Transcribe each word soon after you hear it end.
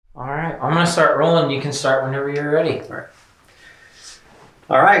I'm gonna start rolling. You can start whenever you're ready.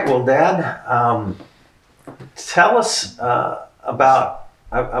 All right. Well, Dad, tell us about.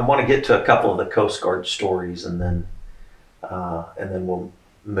 I want to get to a couple of the Coast Guard stories, and then we'll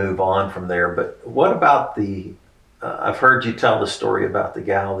move on from there. But what about the? I've heard you tell the story about the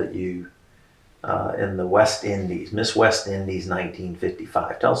gal that you in the West Indies, Miss West Indies,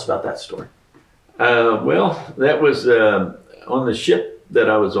 1955. Tell us about that story. Well, that was on the ship that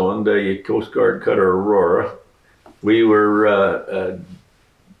I was on, the Coast Guard cutter Aurora. We were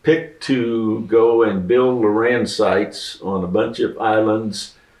picked to go and build Loran sites on a bunch of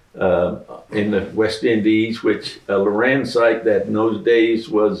islands in the West Indies, which a Loran site that in those days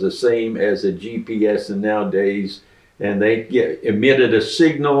was the same as a GPS and nowadays. And they emitted a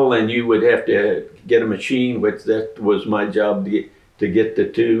signal, and you would have to get a machine, which that was my job to get the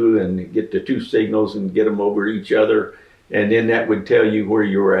two and get the two signals and get them over each other. And then that would tell you where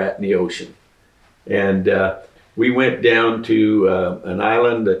you were at in the ocean. And we went down to an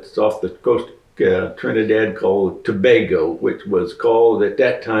island that's off the coast of Trinidad called Tobago, which was called at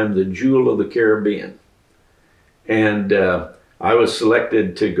that time the Jewel of the Caribbean. And I was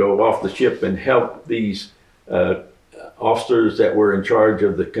selected to go off the ship and help these officers that were in charge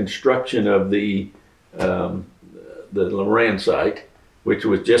of the construction of the Loran site, which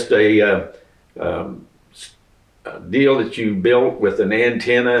was just a deal that you built with an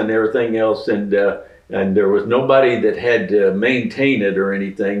antenna and everything else, and there was nobody that had to maintain it or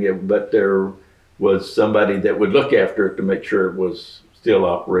anything, but there was somebody that would look after it to make sure it was still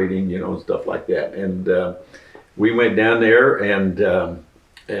operating, and stuff like that. And we went down there, and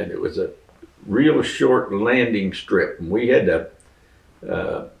it was a real short landing strip, and we had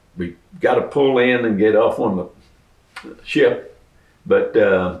to we got to pull in and get off on the ship, but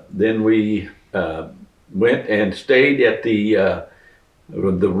then we went and stayed at the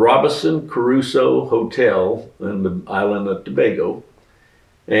Robinson Crusoe Hotel on the island of Tobago,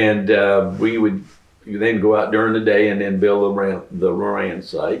 and we would then go out during the day and then build the Loran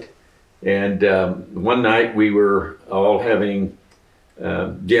site. And one night we were all having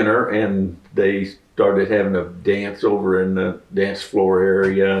dinner, and they started having a dance over in the dance floor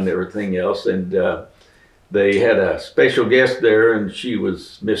area and everything else, and they had a special guest there, and she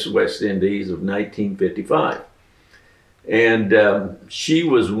was Miss West Indies of 1955, and she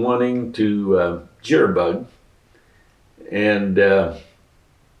was wanting to jitterbug. And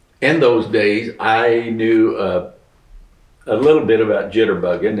in those days I knew a little bit about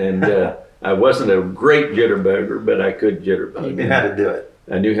jitterbugging, and I wasn't a great jitterbugger, but I could jitterbug. You knew how to do it.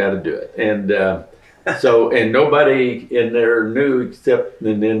 I knew how to do it. And and nobody in there knew except,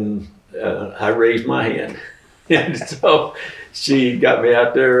 and then I raised my hand. And so she got me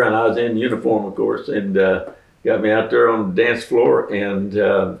out there, and I was in uniform, of course, and got me out there on the dance floor, and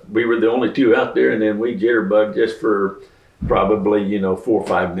we were the only two out there, and then we jitterbugged just for probably, 4 or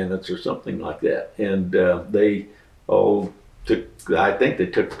 5 minutes or something like that. And they all I think they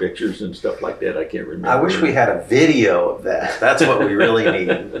took pictures and stuff like that. I can't remember. I wish we had a video of that. That's what we really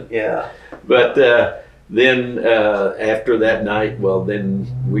need. Yeah. But then after that night, well, then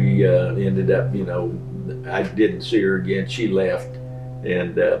we ended up, I didn't see her again. She left,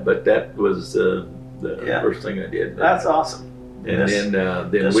 and but that was the first thing I did. That's awesome. And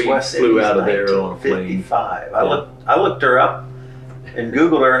then we flew out of there on a plane. 55. I looked her up and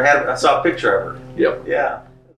Googled her and I saw a picture of her. Yep. Yeah.